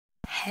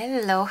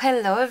Hello,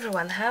 hello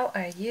everyone, how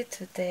are you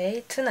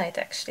today? Tonight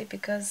actually,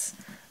 because,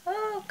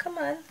 oh come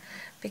on,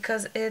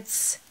 because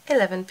it's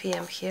 11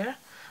 p.m. here.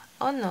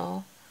 Oh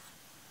no,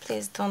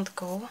 please don't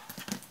go.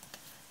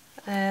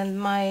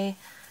 And my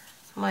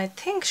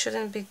thing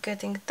shouldn't be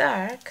getting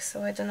dark,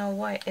 so I don't know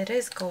why it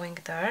is going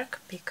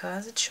dark,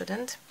 because it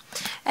shouldn't.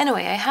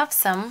 Anyway, I have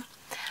some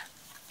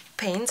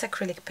paints,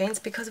 acrylic paints,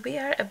 because we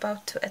are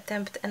about to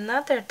attempt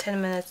another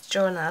 10-minute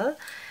journal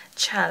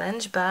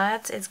challenge,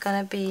 but it's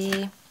gonna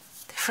be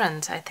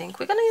different. I think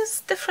we're gonna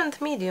use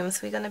different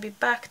mediums. We're gonna be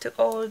back to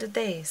old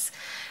days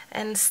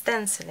and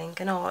stenciling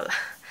and all.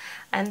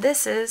 And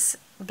this is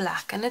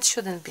black, and it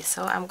shouldn't be,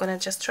 so I'm gonna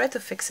just try to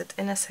fix it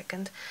in a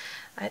second.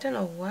 I don't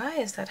know why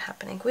is that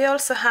happening. We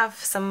also have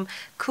some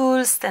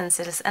cool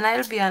stencils, and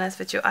I'll be honest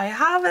with you, I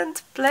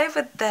haven't played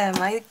with them.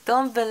 I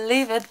don't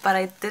believe it, but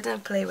I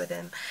didn't play with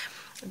them.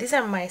 These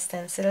are my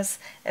stencils,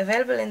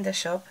 available in the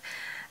shop,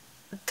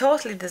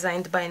 totally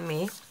designed by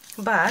me,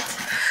 but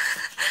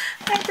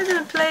I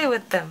didn't play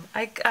with them.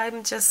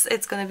 I'm just,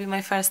 it's gonna be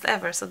my first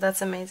ever, so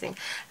that's amazing.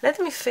 Let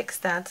me fix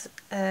that.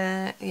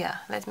 Yeah,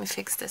 let me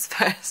fix this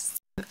first.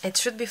 It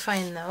should be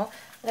fine now.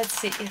 Let's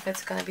see if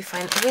it's gonna be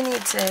fine. We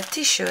need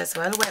tissue as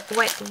well,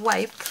 wet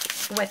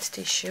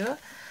tissue.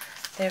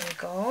 There we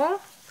go.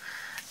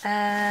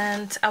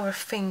 And our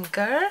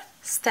finger,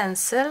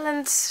 stencil,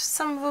 and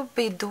some will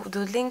be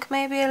doodling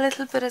maybe a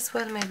little bit as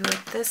well, maybe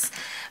with this.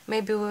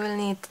 Maybe we will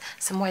need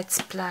some white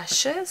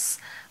splashes,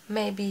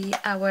 maybe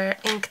our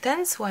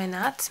Inktense, why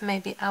not,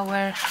 maybe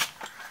our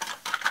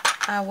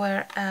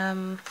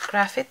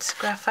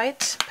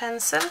graphite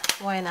pencil,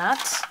 why not,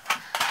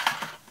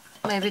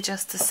 maybe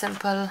just a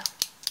simple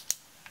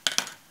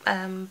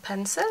pen,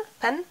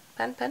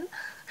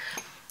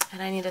 and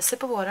I need a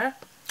sip of water.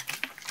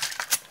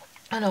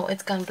 Oh no,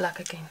 it's gone black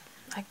again.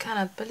 I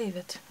cannot believe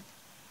it.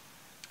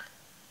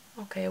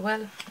 Okay,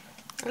 well,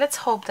 let's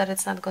hope that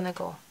it's not gonna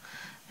go.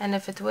 And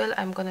if it will,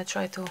 I'm gonna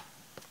try to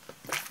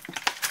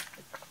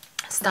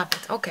stop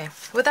it. Okay,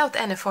 without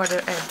any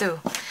further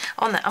ado,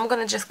 I'm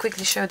gonna just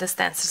quickly show the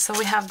stencil. So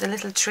we have the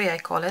little tree, I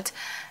call it,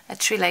 a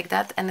tree like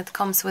that, and it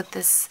comes with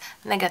this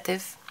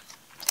negative,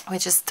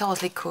 which is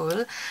totally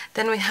cool.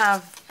 Then we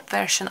have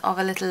version of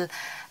a little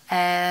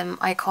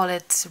I call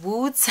it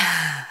woods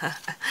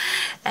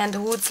and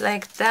woods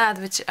like that,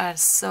 which are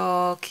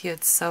so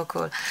cute, so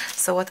cool.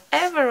 So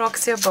whatever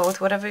rocks your boat,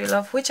 whatever you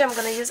love, which I'm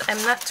gonna use,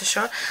 I'm not too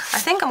sure. I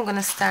think I'm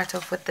gonna start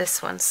off with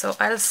this one, so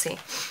I'll see.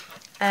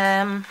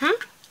 I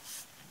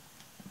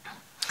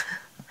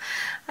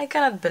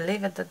cannot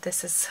believe it that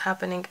this is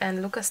happening,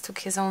 and Lucas took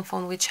his own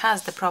phone, which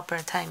has the proper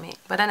timing.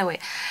 But anyway,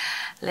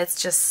 let's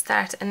just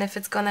start, and if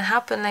it's gonna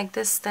happen like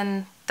this,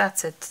 then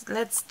that's it.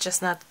 Let's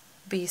just not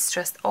be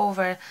stressed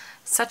over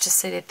such a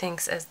silly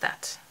things as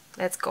that.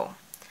 Let's go.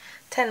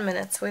 10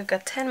 minutes. We've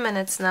got 10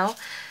 minutes now.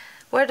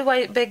 Where do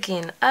I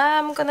begin?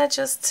 I'm gonna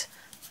just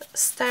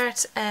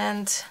start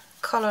and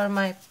color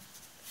my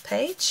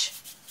page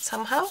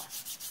somehow.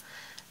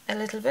 A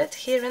little bit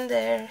here and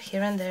there,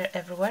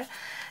 everywhere.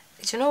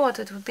 You know what?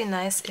 It would be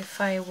nice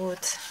if I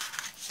would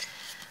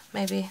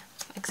maybe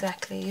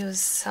exactly use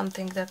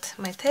something that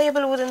my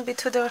table wouldn't be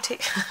too dirty.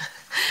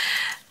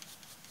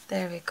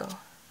 There we go.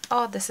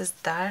 Oh, this is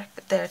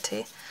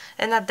dirty,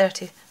 and not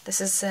dirty.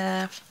 This is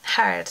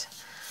hard.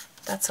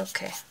 That's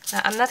okay. Now,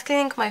 I'm not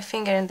cleaning my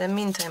finger in the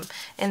meantime,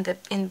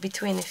 in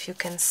between, if you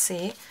can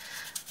see,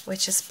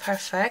 which is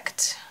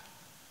perfect.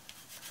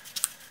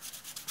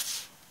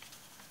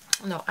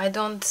 No,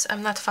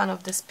 I'm not fan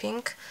of this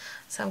pink,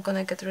 so I'm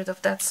gonna get rid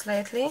of that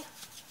slightly.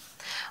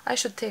 I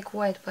should take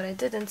white, but I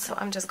didn't, so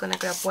I'm just gonna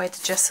grab white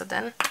gesso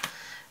then,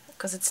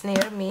 because it's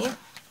near me.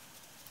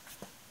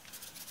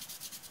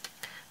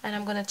 And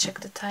I'm gonna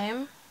check the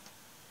time,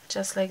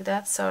 just like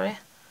that, sorry.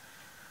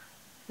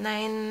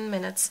 9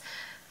 minutes.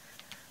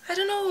 I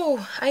don't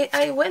know,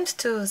 I went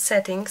to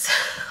settings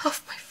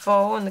of my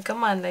phone,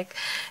 come on, like,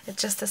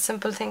 it's just a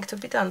simple thing to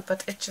be done,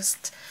 but it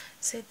just,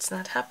 see, it's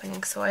not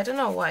happening, so I don't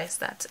know why is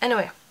that.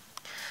 Anyway,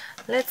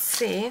 let's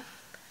see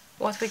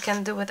what we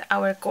can do with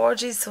our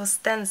gorgeous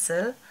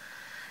stencil,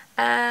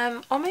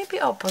 or maybe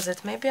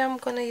opposite, maybe I'm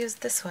gonna use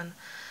this one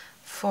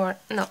for,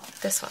 no,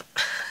 this one.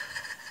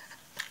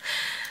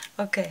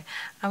 Okay,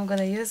 I'm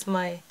gonna use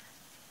my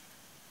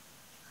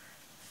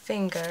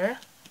finger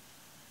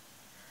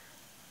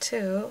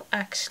to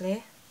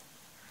actually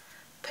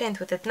paint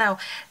with it. Now,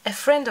 a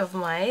friend of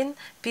mine,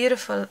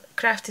 beautiful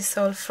crafty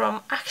soul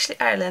from actually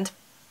Ireland,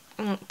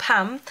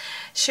 Pam,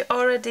 she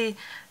already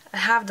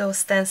have those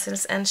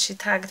stencils, and she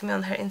tagged me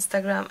on her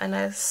Instagram, and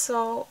I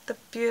saw the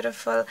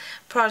beautiful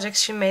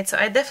projects she made, so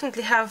I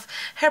definitely have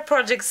her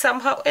project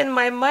somehow in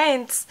my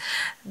mind.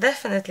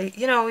 Definitely,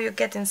 you know, you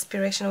get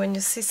inspiration when you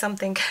see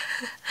something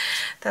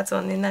that's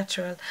only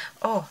natural.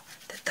 Oh,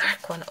 the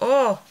dark one,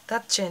 oh,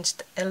 that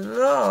changed a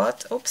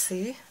lot.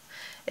 Oopsie,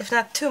 if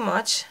not too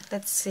much.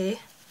 Let's see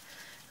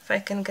if I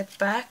can get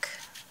back.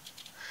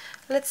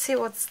 Let's see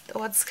what's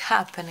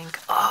happening.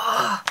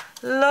 Oh,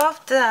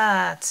 love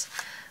that.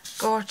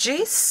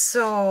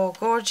 Gorgeous-so,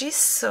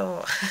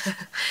 gorgeous-so.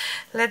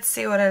 Let's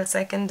see what else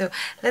I can do.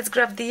 Let's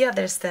grab the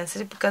other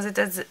stencil because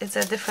it's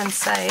a different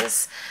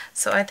size,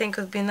 so I think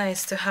it would be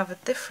nice to have a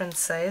different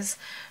size.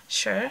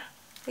 Sure,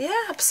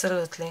 yeah,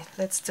 absolutely.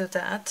 Let's do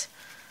that.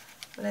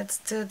 Let's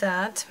do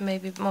that.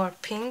 Maybe more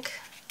pink.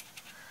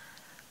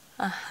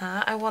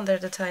 I wonder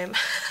the time.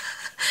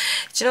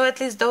 Do you know, at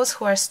least those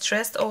who are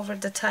stressed over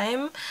the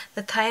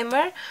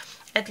timer,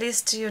 at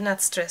least you're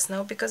not stressed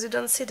now because you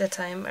don't see the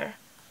timer.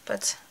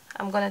 But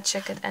I'm gonna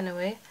check it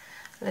anyway.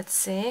 Let's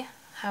see.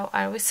 How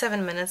are we?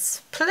 7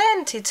 minutes.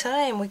 Plenty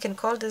time. We can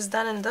call this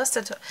done and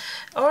dusted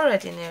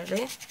already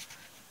nearly.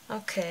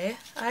 Okay.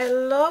 I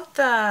love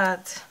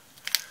that.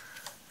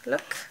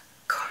 Look.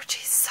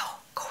 Gorgeous-so.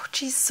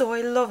 Gorgeous-so.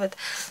 I love it.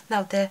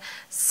 Now the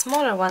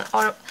smaller one,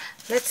 or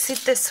let's see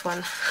this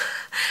one.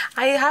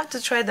 I have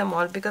to try them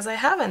all because I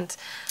haven't.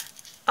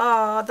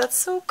 Oh, that's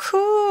so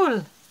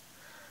cool.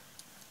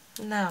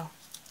 Now,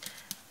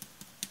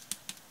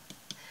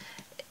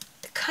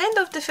 kind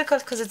of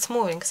difficult because it's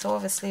moving, so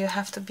obviously you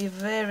have to be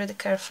very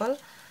careful.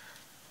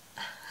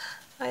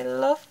 I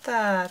love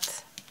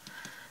that.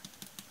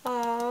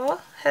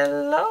 Oh,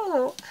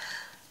 hello.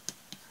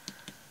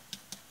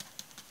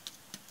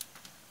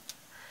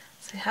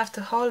 So you have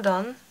to hold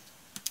on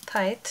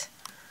tight,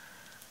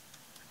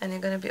 and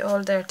you're gonna be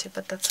all dirty,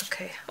 but that's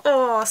okay.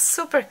 Oh,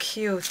 super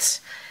cute.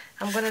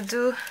 I'm gonna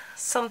do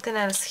something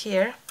else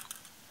here.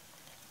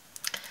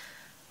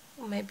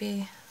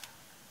 Maybe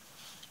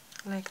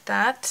like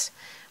that.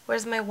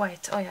 Where's my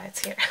white? Oh yeah,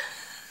 it's here.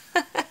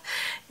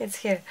 It's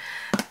here.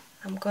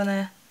 I'm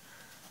gonna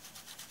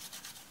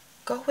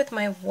go with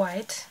my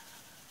white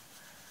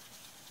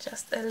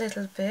just a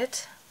little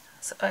bit,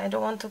 so I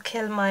don't want to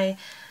kill my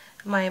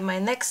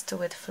next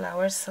to it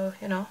flowers, so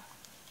you know,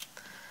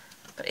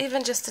 but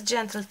even just a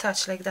gentle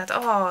touch like that.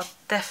 Oh,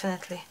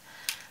 definitely.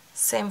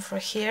 Same for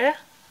here.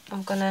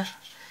 I'm gonna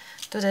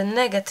do the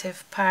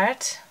negative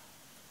part.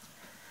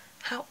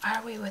 How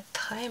are we with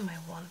time, I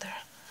wonder?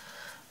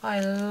 Oh, I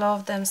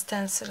love them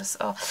stencils.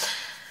 Oh,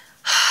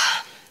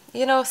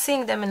 you know,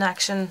 seeing them in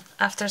action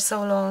after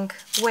so long,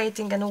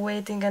 waiting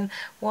and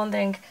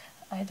wondering,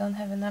 I don't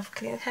have enough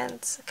clean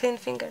hands, clean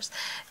fingers.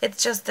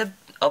 It's just the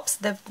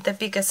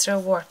biggest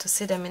reward to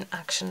see them in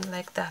action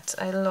like that.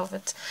 I love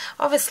it.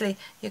 Obviously,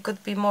 you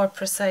could be more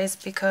precise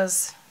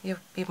because you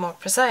be more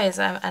precise,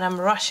 and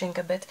I'm rushing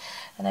a bit,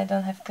 and I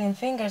don't have clean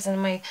fingers,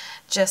 and my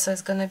gesso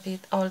is gonna be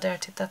all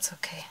dirty. That's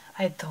okay.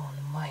 I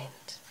don't mind.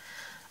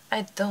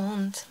 I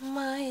don't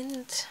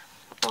mind.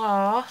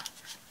 Oh,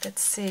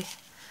 let's see.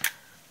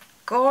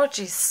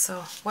 Gorgeous.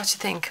 So what you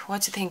think?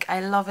 What you think? I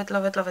love it,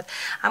 love it, love it.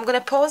 I'm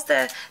gonna pause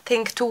the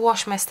thing to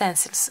wash my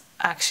stencils,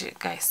 actually,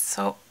 guys.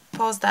 So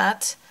pause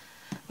that.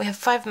 We have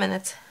 5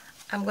 minutes.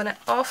 I'm gonna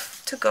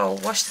off to go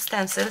wash the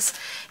stencils.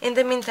 In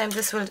the meantime,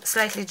 this will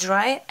slightly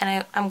dry,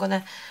 and I'm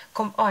gonna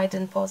come. Oh, I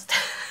didn't pause it.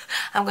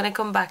 I'm gonna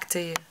come back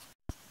to you.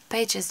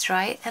 Page is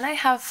dry, and I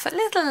have a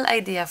little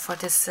idea for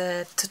this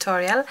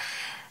tutorial.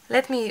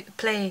 Let me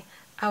play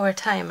our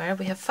timer.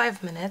 We have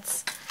 5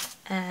 minutes,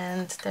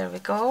 and there we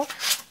go.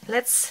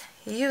 Let's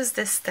use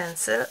this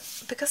stencil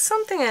because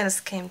something else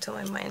came to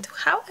my mind.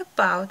 How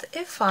about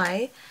if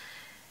I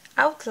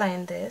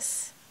outline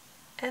this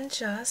and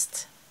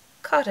just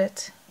cut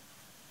it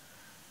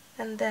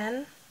and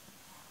then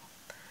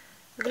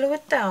glue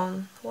it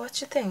down?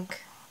 What you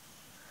think?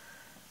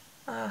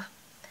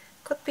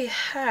 Could be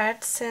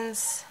hard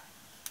since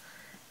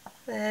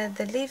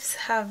the leaves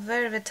have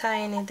very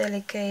tiny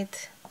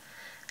delicate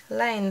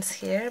lines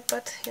here,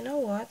 but you know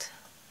what?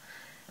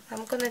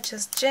 I'm gonna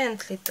just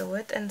gently do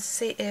it and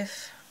see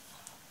if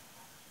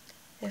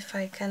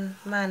I can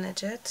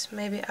manage it.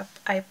 Maybe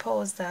I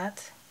pause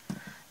that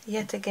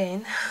yet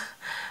again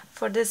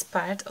for this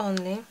part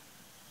only,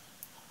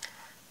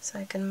 so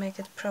I can make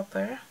it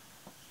proper.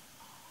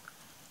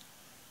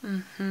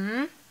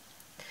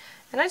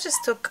 And I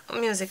just took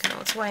music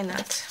notes, why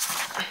not?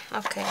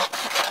 Okay,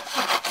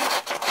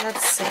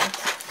 let's see,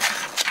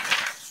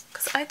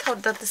 because I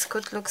thought that this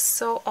could look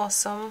so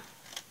awesome.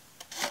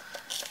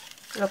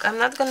 Look, I'm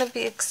not gonna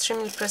be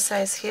extremely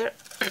precise here.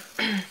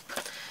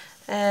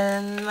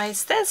 And my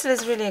stencil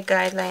is really a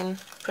guideline,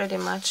 pretty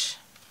much.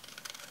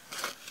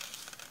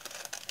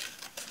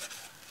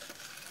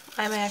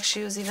 I may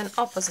actually use even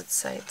opposite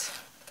side.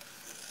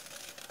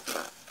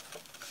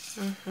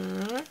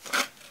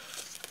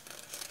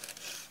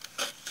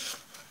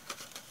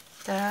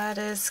 That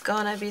is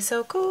gonna be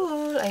so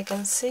cool. I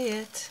can see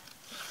it.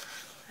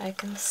 I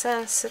can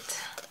sense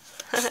it.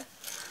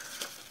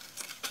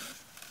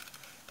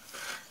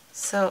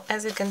 So,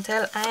 as you can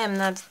tell, I am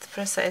not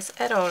precise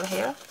at all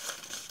here.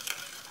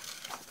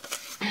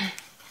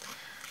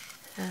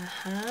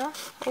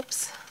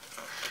 Oops.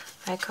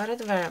 I cut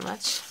it very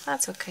much.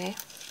 That's okay.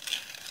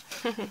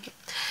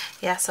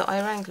 Yeah, so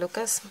I rang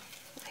Lucas.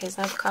 He's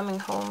not coming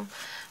home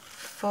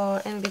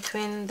for in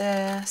between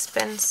the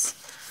spins.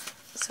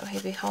 So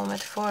he'll be home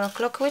at 4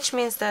 o'clock, which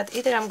means that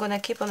either I'm gonna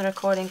keep on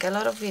recording a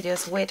lot of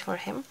videos, wait for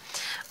him,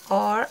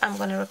 or I'm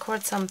gonna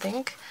record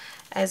something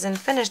as in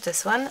finish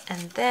this one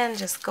and then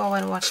just go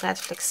and watch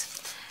Netflix.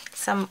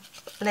 Some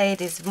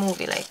ladies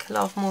movie, like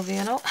love movie,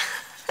 you know.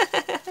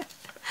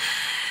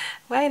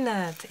 Why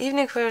not?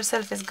 Evening for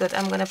yourself is good.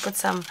 I'm gonna put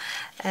some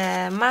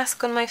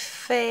mask on my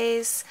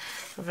face,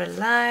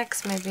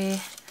 relax,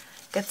 maybe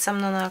get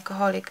some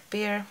non-alcoholic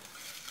beer.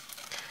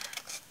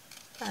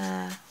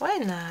 Why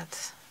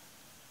not?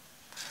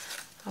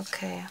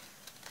 Okay.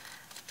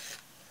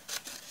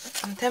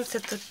 I'm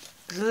tempted to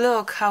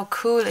look how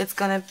cool it's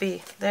gonna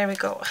be. There we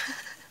go.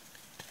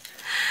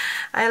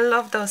 I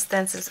love those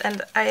stencils,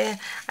 and I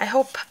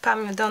hope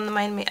Pam, you don't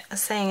mind me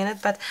saying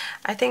it, but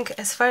I think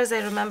as far as I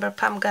remember,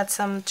 Pam got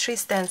some tree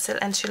stencil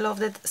and she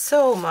loved it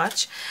so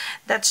much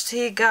that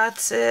she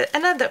got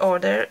another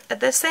order at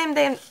the same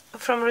day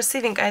from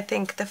receiving, I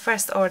think, the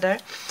first order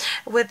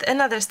with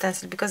another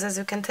stencil, because as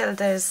you can tell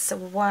there's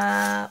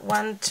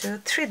one,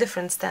 two, three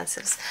different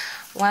stencils.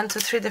 1 to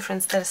 3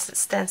 different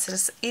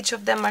stencils. Each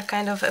of them are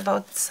kind of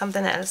about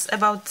something else,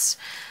 about,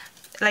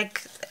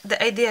 like,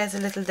 the idea is a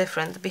little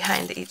different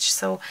behind each,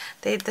 so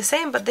they're the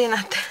same, but they're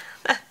not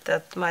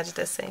that much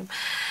the same.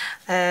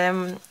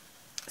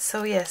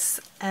 So yes,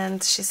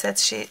 and she said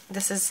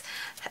this is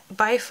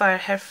by far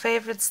her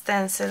favorite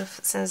stencil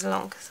since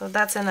long, so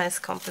that's a nice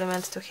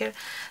compliment to hear.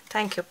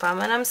 Thank you, Pam,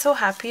 and I'm so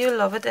happy you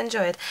love it,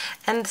 enjoy it.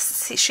 And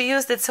she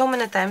used it so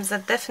many times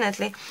that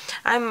definitely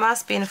I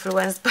must be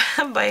influenced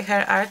by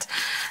her art.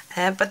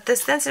 But the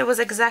stencil was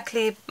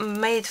exactly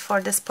made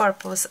for this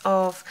purpose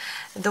of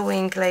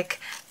doing like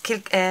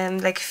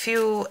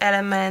few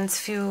elements,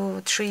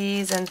 few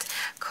trees and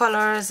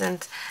colors,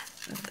 and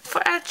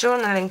for art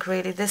journaling,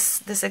 really,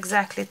 this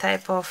exactly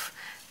type of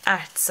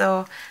art.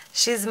 So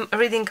she's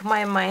reading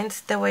my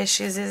mind the way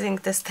she's using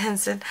the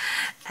stencil,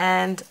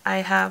 and I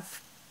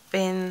have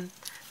been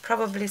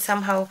probably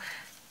somehow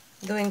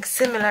doing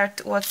similar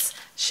to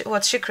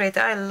what she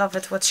created. I love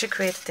it, what she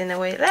created in a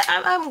way.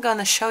 I'm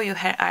gonna show you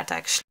her art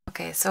actually.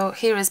 Okay, so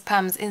here is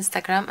Pam's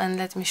Instagram, and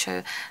let me show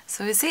you.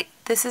 So you see,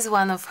 this is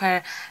one of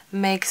her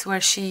makes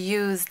where she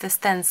used the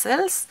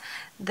stencils.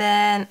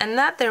 Then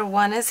another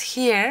one is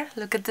here.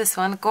 Look at this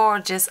one,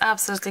 gorgeous,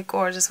 absolutely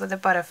gorgeous, with a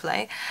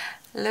butterfly.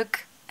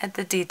 Look at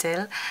the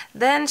detail.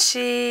 Then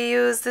she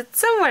used it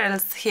somewhere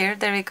else here.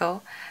 There we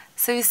go.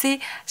 So you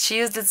see, she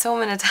used it so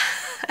many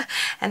times.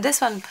 And this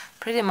one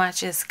pretty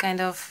much is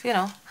kind of, you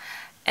know,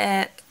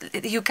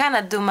 you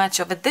cannot do much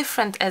of it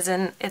different, as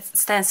in its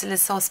stencil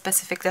is so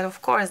specific that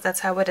of course that's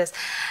how it is.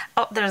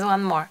 Oh, there's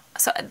one more.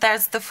 So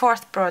that's the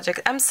 4th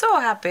project. I'm so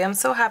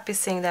happy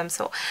seeing them.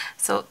 So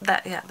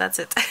that, yeah, that's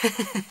it.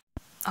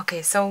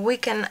 Okay, so we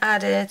can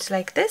add it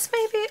like this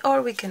maybe,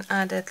 or we can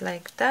add it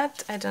like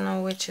that. I don't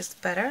know which is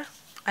better.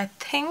 I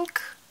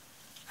think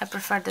I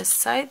prefer this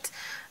side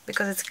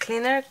because it's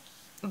cleaner,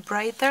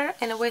 brighter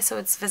in a way, so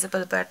it's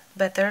visible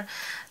better.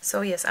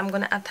 So yes, I'm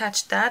gonna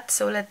attach that.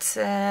 So let's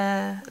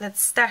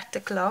start the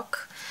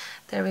clock.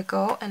 There we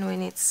go. And we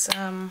need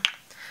some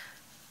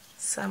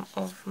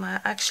of my,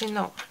 actually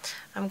no,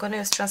 I'm gonna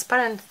use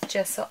transparent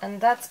gesso,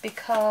 and that's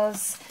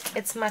because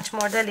it's much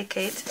more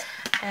delicate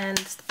and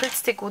Split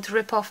Stick would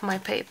rip off my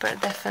paper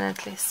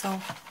definitely. So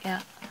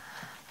yeah,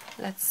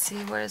 let's see,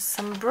 where's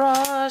some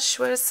brush,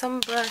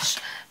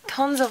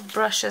 tons of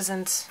brushes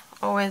and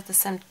always the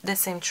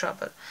same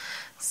trouble.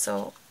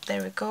 So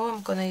there we go.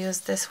 I'm gonna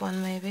use this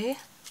one maybe.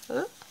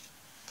 Ooh.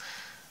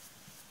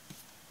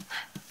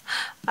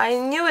 I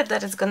knew it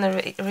that it's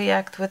gonna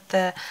react with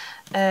the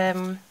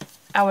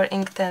our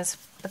Inktense,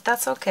 but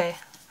that's okay.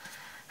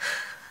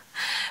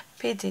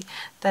 Pity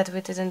that we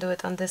didn't do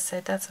it on this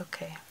side. That's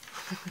okay.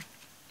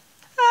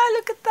 Ah,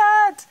 look at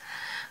that.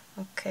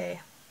 Okay.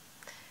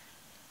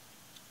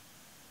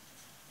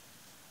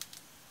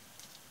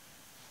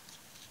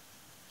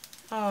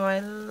 Oh, I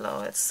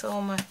love it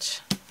so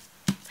much.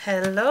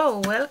 Hello,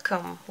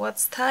 welcome. What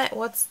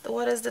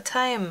is the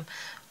time?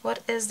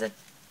 What is the...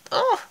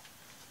 Oh!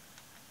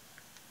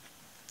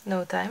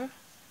 No time.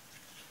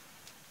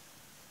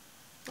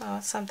 Oh,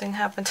 something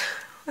happened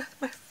with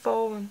my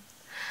phone.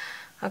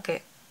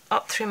 Okay.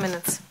 Oh, 3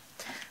 minutes.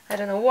 I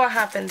don't know what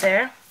happened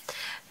there.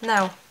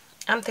 Now,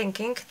 I'm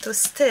thinking to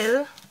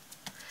still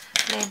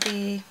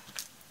maybe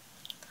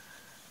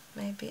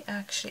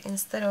actually,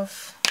 instead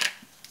of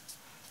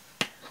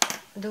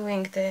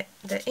doing the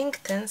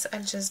Inktense,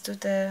 I'll just do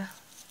the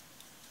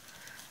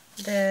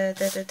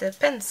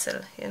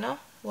pencil, you know.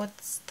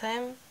 What's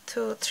time?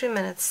 3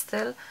 minutes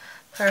still.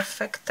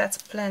 Perfect, that's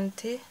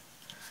plenty.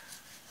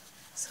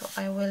 So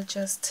I will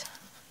just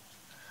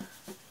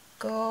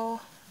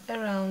go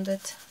around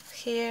it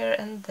here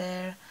and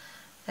there,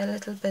 a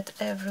little bit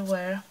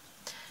everywhere,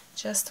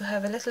 just to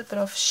have a little bit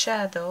of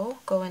shadow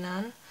going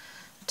on.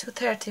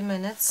 30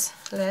 minutes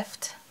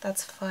left,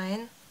 that's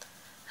fine.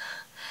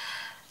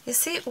 You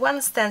see,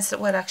 one stencil,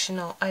 well actually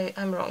no,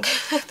 I'm wrong.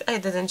 I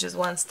didn't use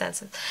one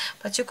stencil,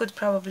 but you could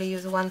probably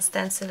use one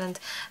stencil, and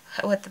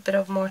with a bit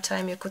of more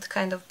time you could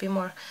kind of be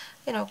more,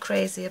 you know,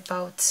 crazy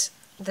about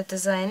the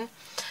design.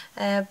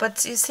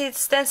 But you see,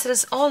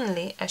 stencils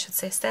only, I should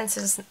say,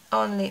 stencils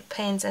only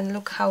paints, and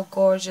look how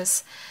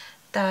gorgeous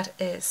that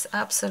is.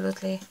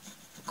 Absolutely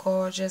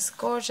Gorgeous,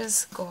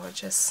 gorgeous,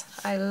 gorgeous.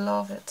 I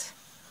love it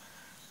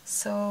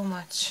so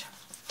much.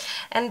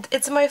 And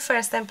it's my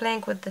first time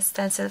playing with the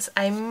stencils.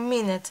 I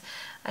mean it.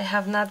 I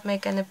have not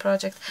made any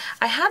project.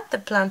 I had the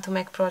plan to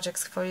make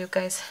projects for you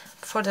guys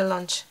for the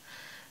launch,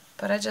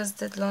 but I just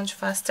did launch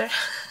faster.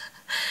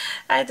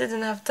 I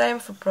didn't have time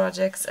for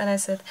projects, and I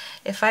said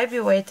if I be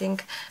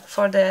waiting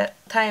for the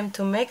time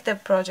to make the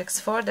projects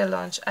for the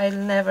launch, I'll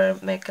never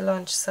make a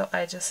launch. So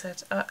I just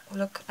said,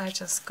 look, I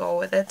just go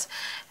with it,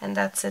 and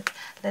that's it.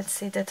 Let's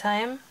see the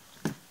time.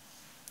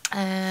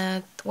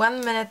 1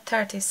 minute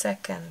 30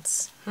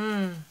 seconds.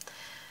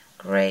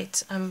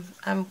 Great. I'm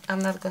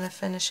not gonna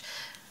finish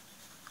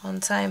on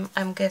time,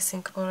 I'm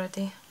guessing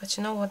already, but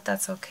you know what,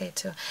 that's okay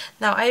too.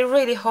 Now I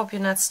really hope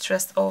you're not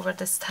stressed over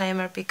this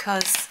timer,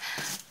 because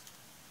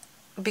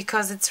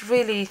it's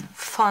really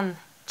fun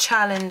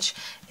challenge.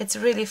 It's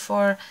really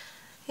for,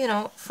 you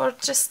know, for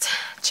just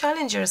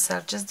challenge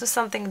yourself, just do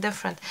something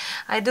different.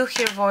 I do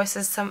hear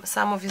voices,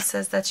 some of you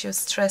says that you're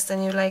stressed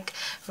and you like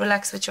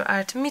relax with your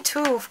art. Me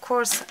too, of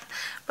course,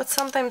 but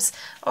sometimes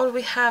all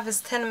we have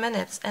is 10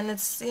 minutes, and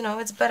it's, you know,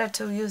 it's better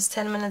to use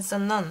 10 minutes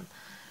than none,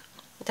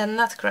 than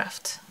not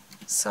craft.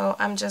 So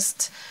I'm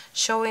just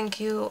showing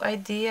you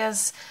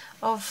ideas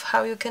of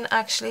how you can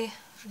actually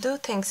do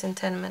things in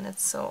 10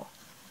 minutes. So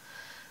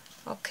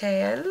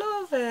okay, I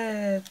love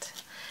it.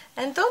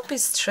 And don't be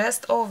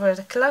stressed over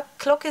the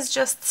clock is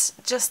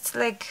just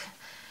like,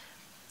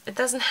 it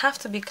doesn't have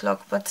to be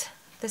clock, but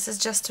this is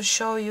just to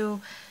show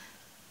you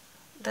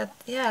that,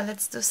 yeah,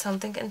 let's do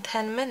something in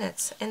 10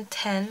 minutes. In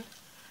 10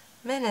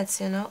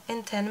 minutes, you know,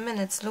 in 10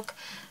 minutes. Look,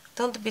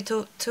 don't be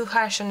too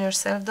harsh on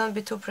yourself, don't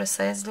be too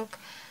precise. Look,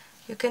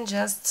 you can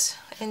just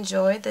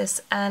enjoy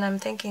this. And I'm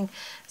thinking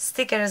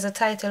sticker as a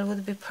title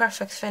would be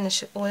perfect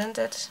finish, wouldn't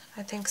it?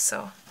 I think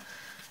so.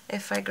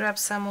 If I grab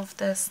some of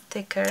the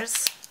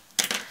stickers,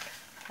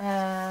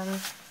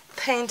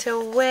 paint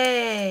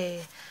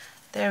away.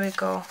 There we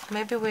go.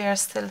 Maybe we are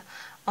still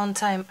on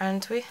time,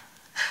 aren't we?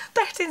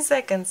 13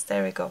 seconds.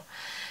 There we go.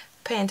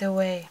 Paint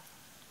away.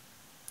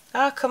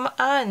 Oh, come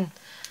on.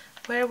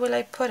 Where will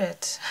I put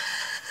it?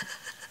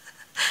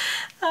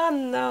 Oh,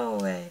 no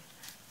way.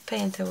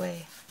 Paint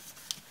away.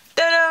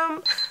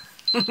 Ta-dam!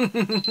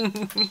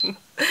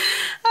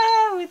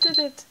 Ah, we did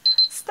it.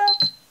 Stop.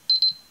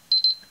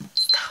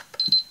 Stop.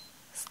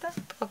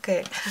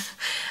 Okay.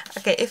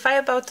 Okay, if I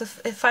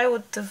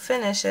would to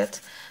finish it,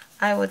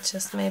 I would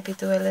just maybe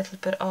do a little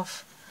bit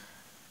of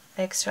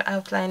extra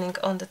outlining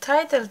on the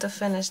title to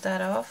finish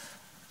that off.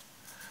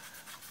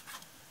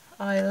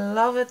 I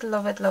love it,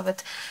 love it, love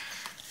it.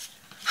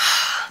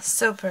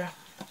 Super.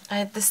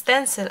 The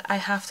stencil, I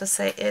have to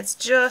say, it's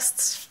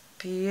just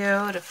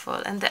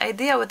beautiful. And the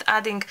idea with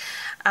adding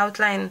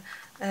outline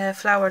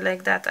flower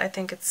like that, I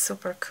think it's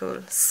super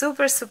cool.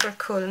 Super, super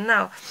cool.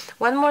 Now,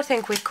 one more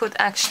thing we could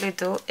actually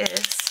do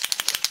is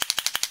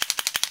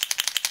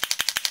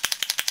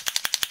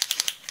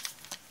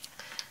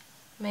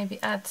maybe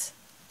add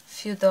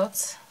few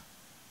dots.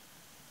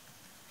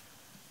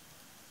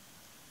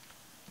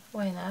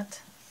 Why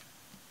not?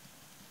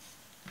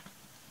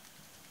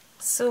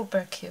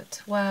 Super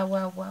cute. Wow,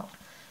 wow, wow.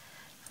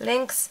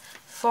 Links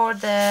for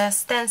the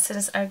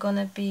stencils are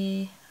gonna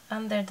be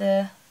under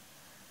the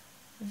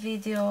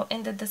video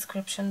in the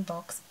description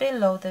box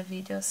below the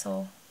video,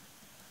 so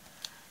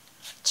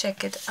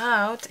check it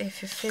out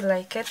if you feel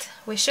like it.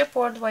 We ship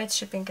worldwide,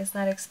 shipping is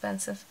not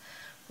expensive.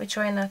 We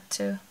try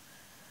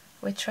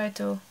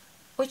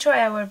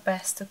our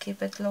best to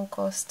keep it low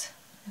cost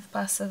if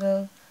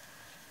possible.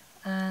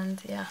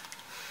 And yeah,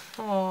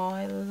 oh,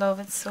 I love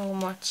it so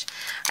much.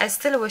 I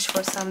still wish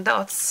for some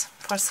dots,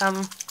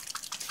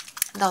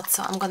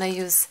 so I'm gonna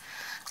use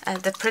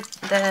the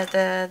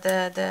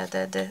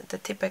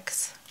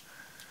Tipex.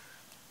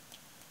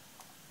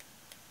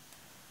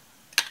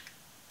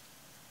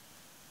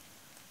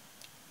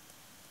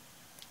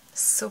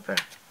 Super.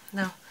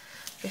 Now,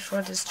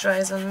 before this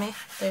dries on me,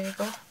 there you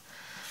go.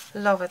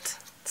 Love it.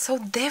 So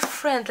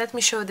different. Let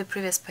me show you the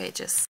previous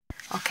pages.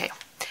 Okay.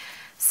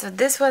 So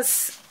this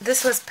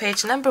was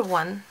page number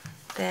 1.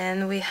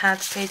 Then we had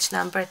page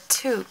number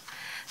 2.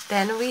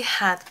 Then we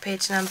had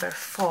page number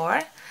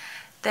 4.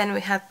 Then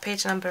we had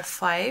page number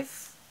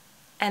 5.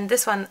 And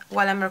this one,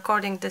 while I'm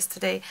recording this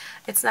today,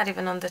 it's not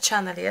even on the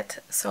channel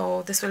yet.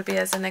 So this will be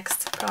as the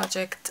next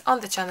project on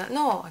the channel.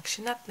 No,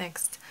 actually not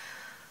next.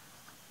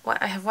 Well,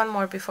 I have one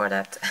more before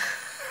that.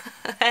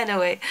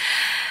 Anyway,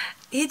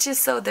 each is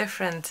so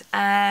different.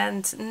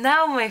 And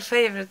now my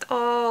favorite,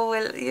 oh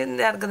well, you're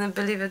not gonna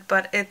believe it,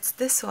 but it's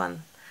this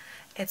one.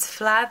 It's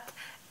flat,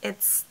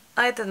 it's,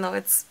 I don't know,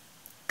 it's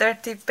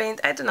dirty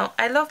paint, I don't know.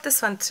 I love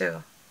this one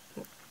too.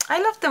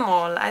 I love them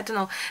all, I don't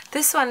know.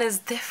 This one is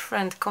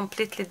different,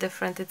 completely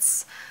different.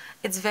 It's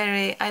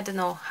very, I don't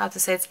know how to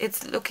say it.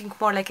 It's looking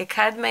more like a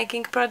card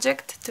making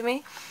project to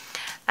me.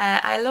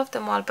 I love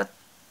them all, but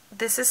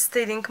this is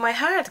stealing my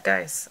heart,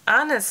 guys.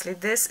 Honestly,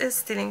 this is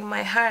stealing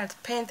my heart.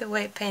 Paint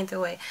away, paint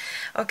away.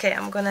 Okay,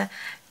 I'm gonna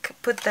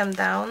put them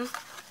down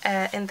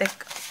in the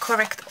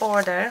correct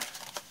order.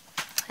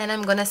 and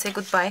I'm gonna say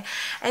goodbye.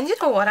 And you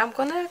know what, I'm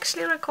gonna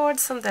actually record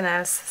something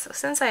else. So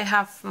since I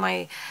have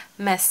my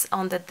mess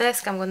on the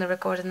desk, I'm gonna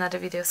record another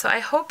video. So I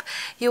hope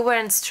you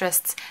weren't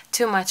stressed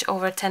too much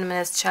over 10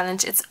 minutes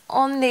challenge. It's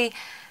only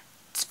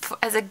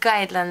as a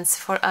guidelines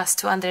for us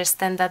to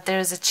understand that there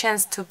is a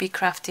chance to be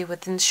crafty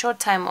within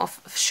short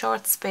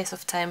space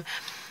of time,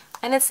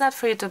 and it's not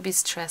for you to be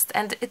stressed.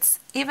 And it's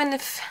even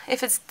if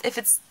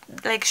it's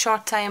like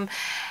short time,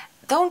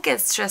 don't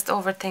get stressed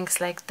over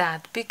things like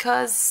that,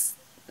 because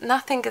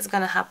nothing is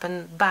gonna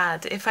happen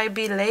bad. If I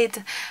be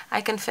late,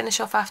 I can finish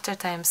off after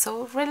time.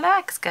 So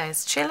relax,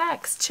 guys,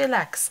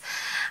 chillax.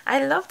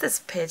 I love this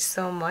page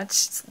so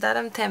much that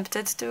I'm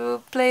tempted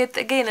to play it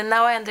again. And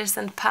now I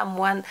understand Pam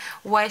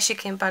why she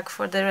came back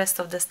for the rest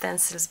of the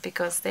stencils,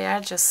 because they are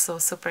just so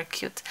super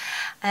cute.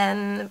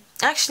 And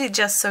actually,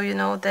 just so you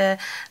know, the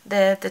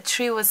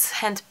tree was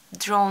hand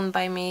drawn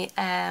by me.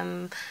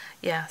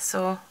 Yeah,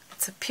 so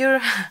it's a pure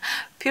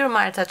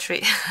Marta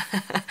tree.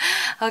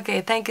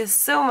 Okay, thank you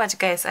so much,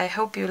 guys. I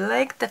hope you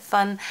liked the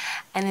fun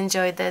and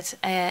enjoyed it.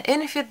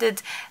 And if you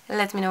did,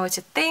 let me know what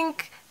you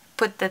think.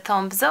 Put the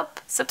thumbs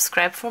up,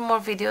 subscribe for more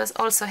videos.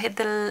 Also hit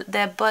the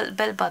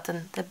bell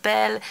button, the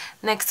bell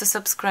next to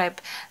subscribe,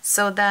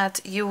 so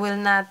that you will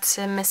not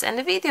miss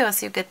any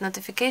videos. You get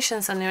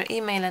notifications on your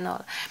email and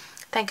all.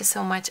 Thank you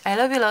so much. I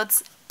love you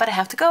lots, but I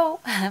have to go.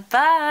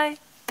 Bye.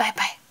 Bye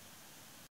bye.